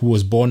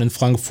was born in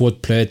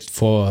Frankfurt, played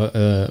for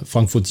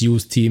Frankfurt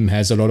youth team,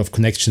 has a lot of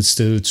connections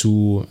still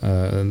to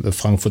the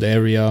Frankfurt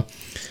area.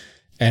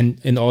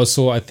 And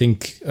also, I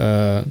think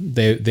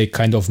they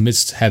kind of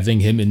missed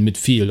having him in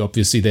midfield.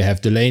 Obviously, they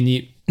have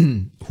Delaney,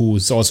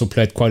 who's also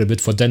played quite a bit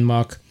for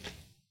Denmark,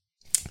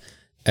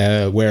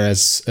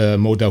 whereas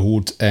Mo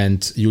Dahoud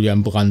and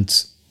Julian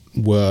Brandt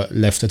were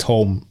left at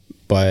home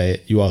by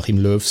Joachim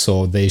Löw,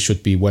 so they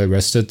should be well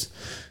rested.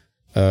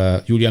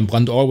 Julian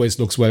Brandt always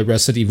looks well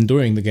rested, even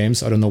during the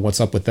games. I don't know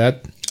what's up with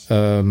that.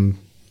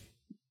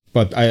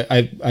 But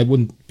I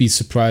wouldn't be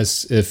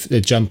surprised if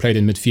Can played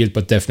in midfield,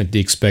 but definitely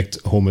expect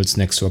Hummels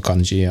next to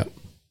Akanji. Yeah.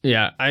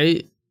 Yeah,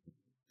 I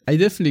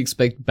definitely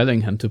expect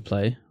Bellingham to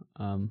play.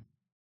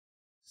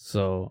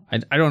 So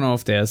I don't know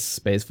if there's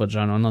space for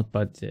Can or not,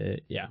 but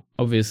yeah,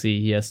 obviously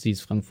he has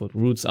these Frankfurt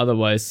roots.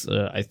 Otherwise,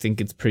 I think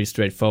it's pretty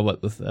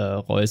straightforward with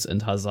Reus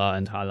and Hazard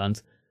and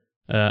Haaland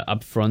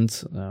up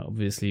front.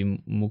 Obviously,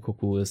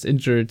 Moukoko is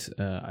injured.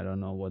 I don't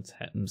know what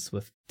happens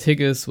with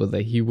Tigges,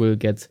 whether he will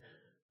get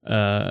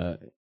a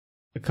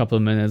couple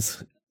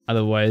minutes.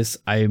 Otherwise,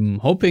 I'm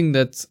hoping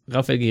that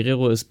Rafael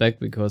Guerreiro is back,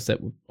 because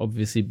that would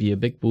obviously be a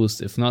big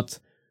boost. If not,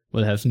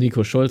 we'll have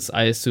Nico Schulz,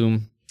 I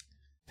assume.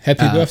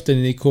 Happy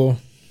birthday, Nico.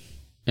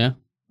 Yeah?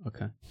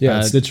 Okay. Yeah,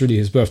 it's literally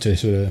his birthday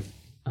today.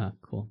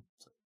 Cool.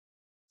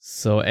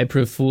 So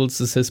April Fool's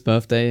is his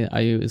birthday,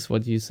 is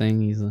what you're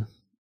saying? He's a...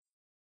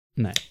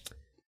 No.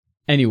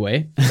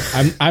 Anyway.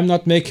 I'm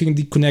not making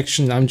the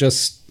connection, I'm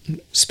just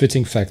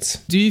spitting facts.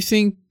 Do you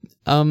think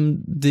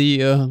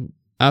the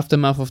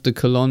aftermath of the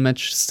Cologne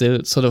match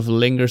still sort of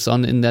lingers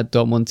on in that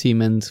Dortmund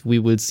team, and we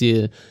will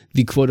see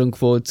the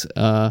quote-unquote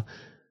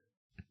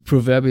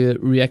proverbial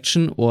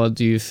reaction, or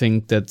do you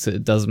think that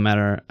it doesn't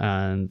matter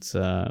and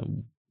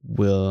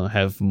we'll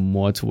have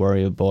more to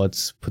worry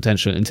about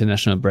potential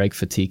international break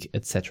fatigue,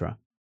 etc.?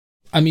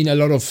 I mean, a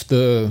lot of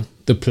the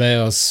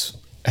players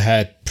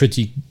had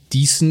pretty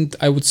decent,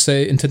 I would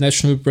say,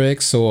 international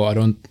breaks, so I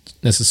don't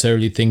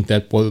necessarily think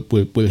that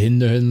will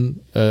hinder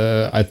him.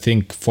 I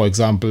think, for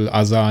example,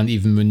 Hazard and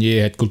even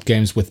Meunier had good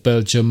games with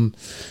Belgium.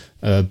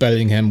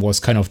 Bellingham was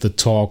kind of the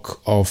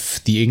talk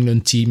of the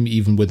England team,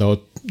 even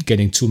without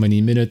getting too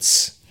many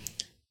minutes.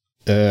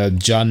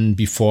 Can,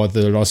 before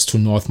the loss to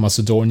North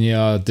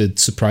Macedonia, did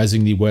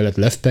surprisingly well at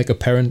left back,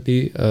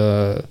 apparently.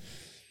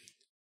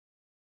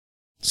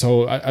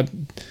 So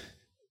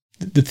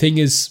the thing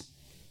is,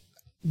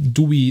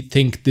 do we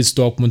think this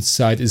Dortmund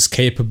side is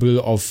capable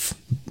of,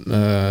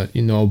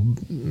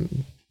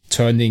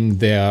 turning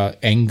their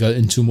anger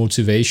into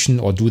motivation,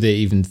 or do they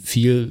even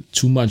feel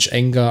too much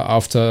anger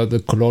after the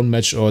Cologne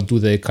match, or do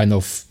they kind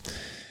of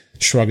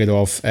shrug it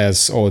off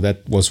as, oh,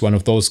 that was one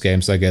of those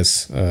games, I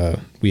guess.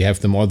 We have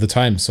them all the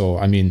time. So,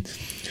 I mean,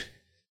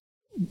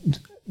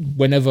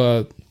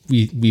 whenever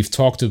we've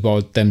talked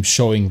about them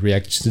showing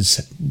reactions,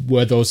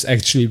 were those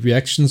actually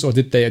reactions, or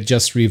did they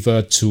just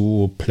revert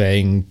to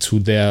playing to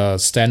their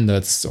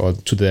standards or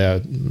to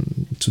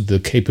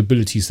the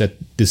capabilities that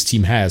this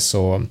team has?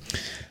 So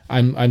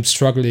I'm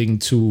struggling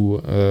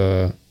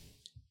to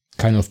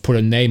kind of put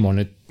a name on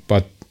it,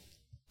 but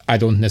I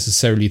don't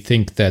necessarily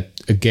think that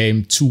a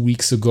game 2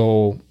 weeks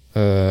ago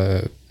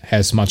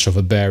has much of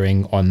a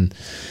bearing on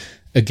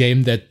a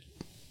game that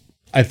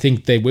I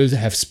think they will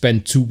have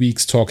spent 2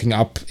 weeks talking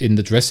up in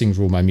the dressing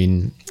room. I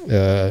mean,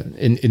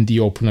 in the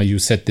opener, you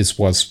said this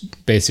was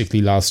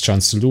basically last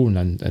chance saloon,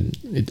 and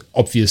it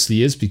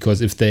obviously is,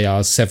 because if they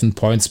are 7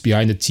 points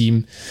behind a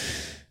team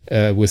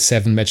with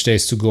 7 match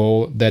days to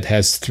go that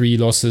has 3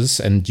 losses,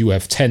 and you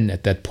have 10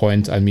 at that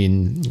point, I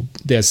mean,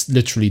 there's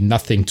literally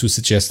nothing to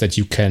suggest that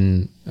you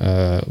can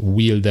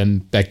wheel them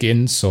back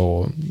in.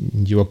 So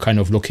you're kind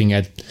of looking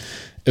at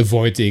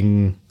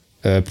avoiding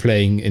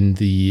playing in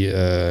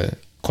the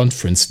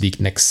Conference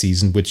League next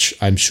season, which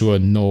I'm sure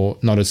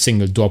not a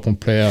single Dortmund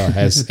player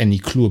has any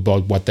clue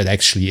about what that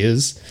actually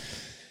is.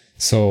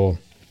 So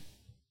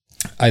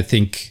I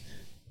think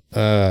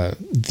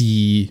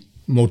the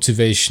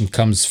motivation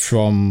comes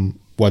from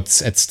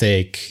what's at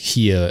stake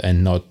here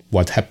and not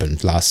what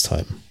happened last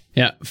time.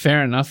 Yeah,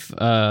 fair enough.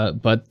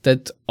 But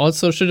that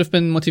also should have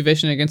been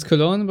motivation against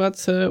Cologne,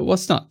 but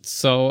was not.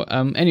 So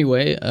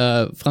anyway,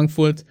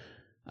 Frankfurt,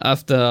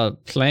 after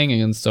playing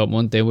against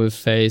Dortmund, they will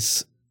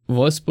face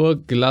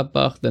Wolfsburg,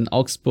 Gladbach, then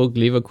Augsburg,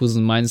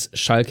 Leverkusen, Mainz,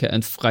 Schalke,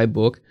 and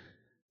Freiburg.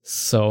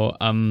 So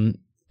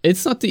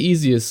it's not the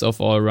easiest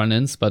of all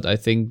run-ins, but I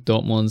think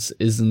Dortmund's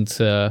isn't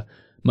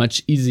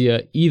much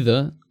easier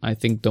either. I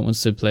think Dortmund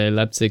still play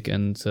Leipzig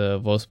and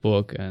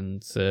Wolfsburg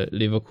and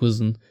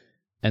Leverkusen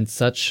and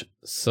such.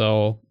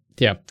 So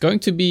going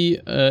to be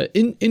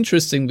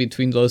interesting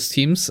between those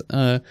teams.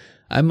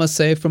 I must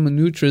say, from a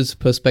neutral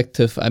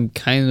perspective, I'm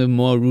kind of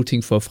more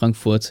rooting for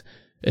Frankfurt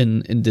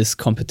in this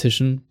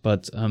competition.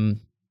 But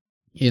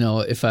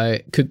if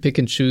I could pick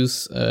and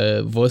choose,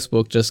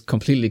 Wolfsburg just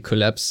completely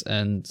collapse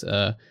and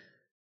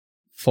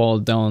fall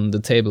down the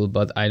table.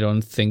 But I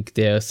don't think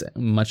there's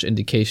much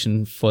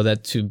indication for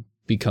that to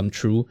become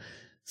true.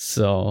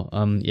 So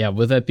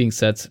with that being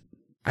said,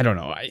 I don't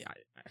know.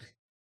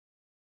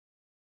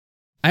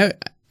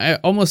 I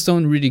almost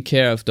don't really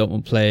care if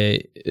Dortmund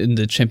play in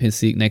the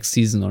Champions League next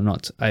season or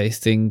not. I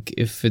think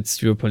if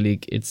it's Europa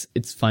League,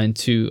 it's fine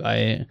too.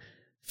 I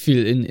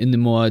feel in the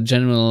more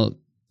general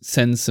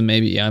sense,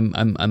 maybe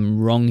I'm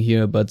wrong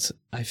here, but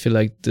I feel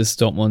like this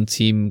Dortmund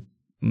team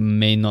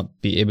may not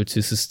be able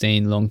to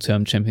sustain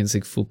long-term Champions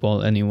League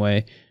football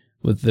anyway,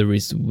 with the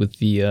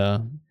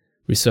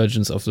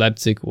resurgence of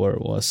Leipzig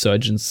or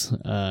surgence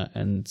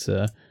and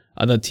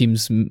other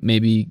teams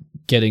maybe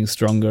getting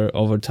stronger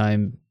over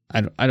time.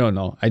 I don't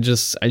know. I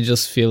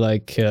just feel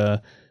like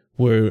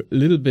we're a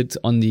little bit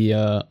on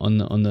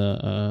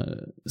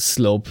the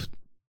slope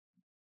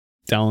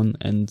down,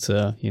 and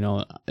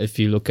if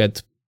you look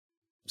at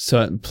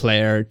certain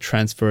player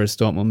transfers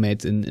Dortmund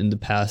made in the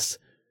past,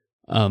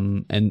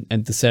 and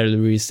the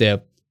salaries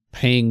they're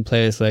paying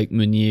players like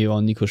Meunier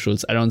or Nico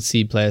Schulz, I don't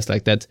see players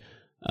like that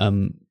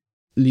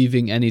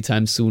leaving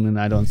anytime soon, and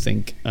I don't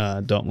think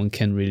Dortmund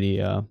can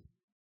really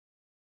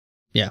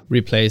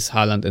replace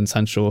Haaland and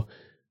Sancho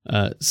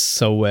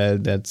so well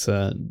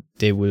that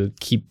they will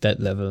keep that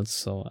level.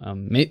 So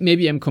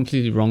maybe I'm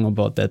completely wrong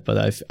about that,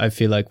 but I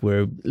feel like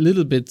we're a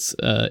little bit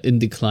in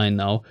decline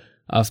now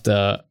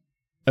after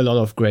a lot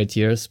of great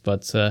years.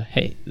 But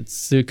hey, it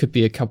still could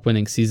be a cup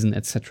winning season,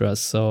 etc.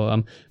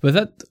 So with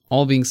that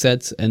all being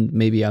said, and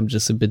maybe I'm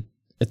just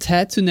a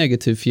tad too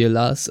negative here,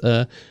 Lars,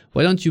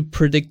 why don't you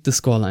predict the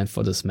scoreline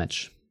for this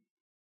match?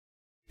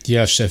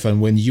 Yeah, Stefan,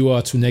 when you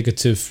are too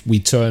negative,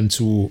 we turn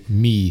to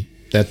me.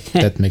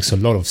 That makes a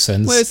lot of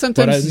sense. Well,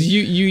 sometimes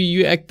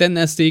you act then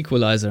as the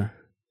equalizer.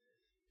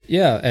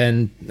 Yeah,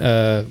 and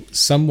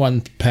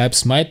someone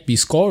perhaps might be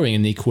scoring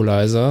an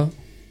equalizer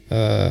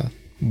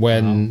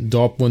when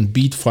Dortmund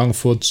beat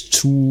Frankfurt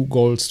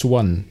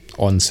 2-1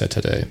 on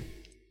Saturday.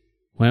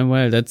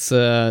 Well, that's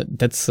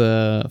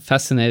a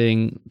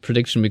fascinating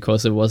prediction,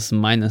 because it was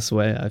mine as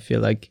well. I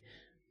feel like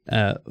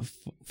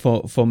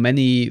for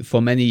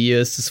many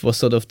years this was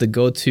sort of the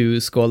go-to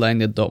scoreline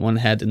that Dortmund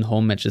had in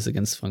home matches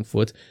against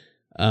Frankfurt.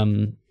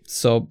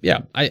 So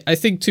yeah, I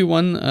think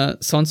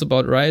 2-1 sounds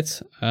about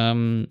right.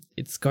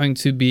 It's going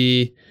to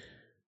be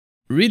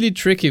really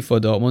tricky for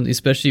Dortmund,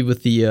 especially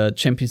with the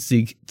Champions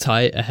League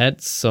tie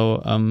ahead.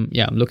 So I'm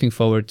looking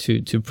forward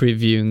to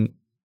previewing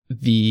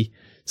the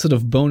sort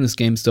of bonus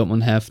games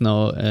Dortmund have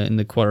now in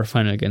the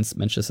quarterfinal against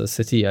Manchester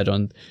City. I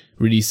don't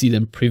really see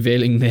them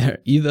prevailing there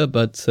either,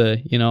 but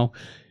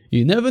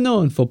you never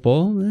know in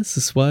football. This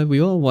is why we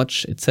all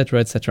watch, etc.,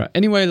 etc.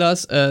 Anyway,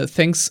 Lars,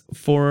 thanks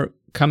for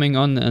coming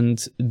on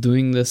and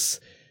doing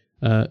this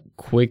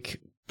quick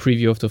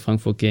preview of the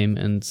Frankfurt game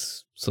and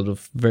sort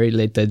of very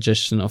late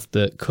digestion of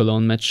the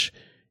Cologne match.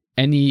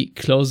 Any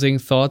closing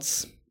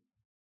thoughts?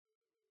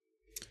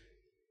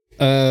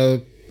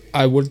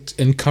 I would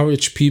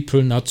encourage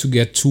people not to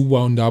get too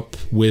wound up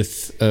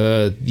with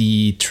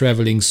the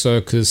traveling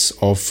circus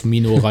of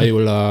Mino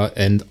Raiola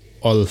and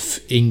Ulf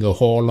Inge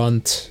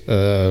Haaland.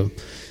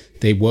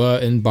 They were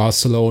in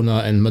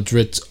Barcelona and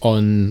Madrid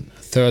on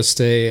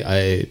Thursday.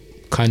 I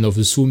kind of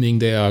assuming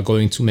they are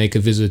going to make a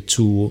visit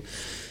to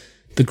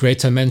the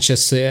greater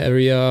Manchester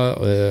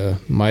area,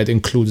 might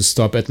include a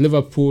stop at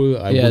Liverpool.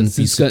 I wouldn't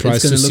be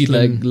surprised to see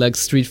them. Like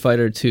Street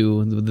Fighter 2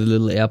 with the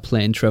little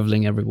airplane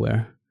traveling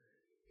everywhere.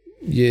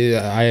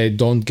 Yeah, I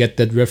don't get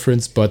that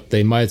reference, but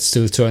they might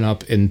still turn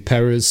up in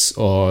Paris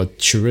or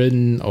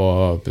Turin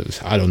or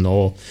I don't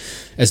know.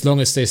 As long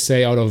as they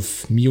stay out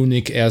of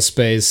Munich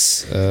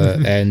airspace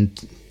and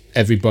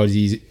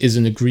everybody is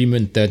in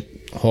agreement that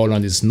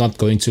Haaland is not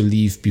going to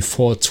leave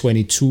before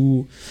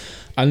 22,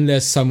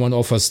 unless someone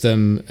offers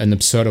them an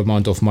absurd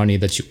amount of money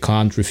that you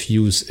can't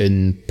refuse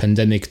in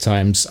pandemic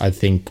times. I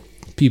think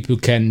people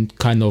can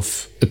kind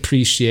of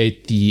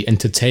appreciate the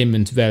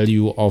entertainment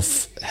value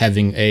of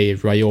having a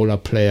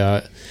Raiola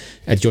player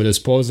at your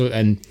disposal.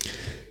 And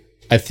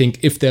I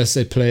think if there's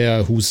a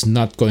player who's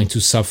not going to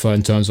suffer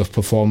in terms of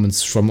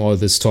performance from all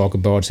this talk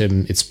about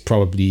him, it's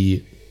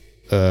probably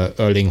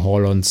Erling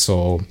Haaland.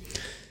 So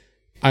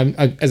I'm,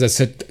 as I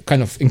said,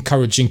 kind of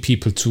encouraging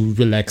people to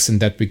relax in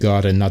that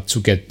regard and not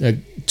to get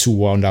too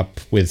wound up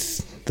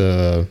with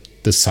the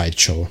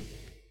sideshow.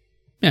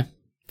 Yeah,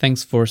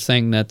 thanks for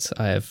saying that.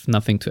 I have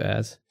nothing to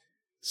add.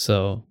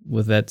 So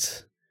with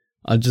that,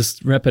 I'll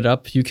just wrap it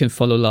up. You can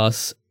follow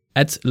Lars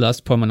at Lars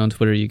Pollmann on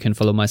Twitter. You can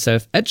follow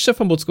myself at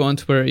Stefan Butzko on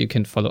Twitter. You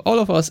can follow all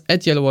of us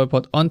at Yellow Wall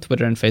Pod on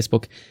Twitter and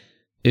Facebook.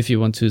 If you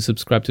want to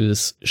subscribe to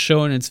this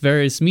show in its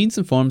various means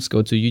and forms,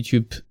 go to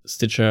YouTube,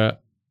 Stitcher,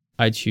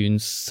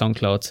 iTunes,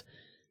 SoundCloud,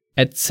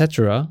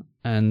 etc.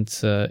 And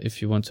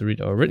if you want to read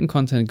our written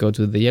content, go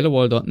to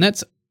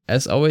theyellowwall.net.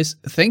 as always,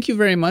 thank you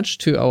very much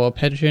to our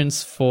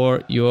patrons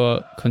for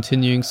your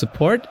continuing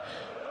support.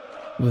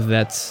 With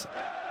that,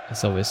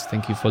 as always,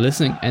 thank you for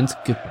listening and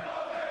goodbye.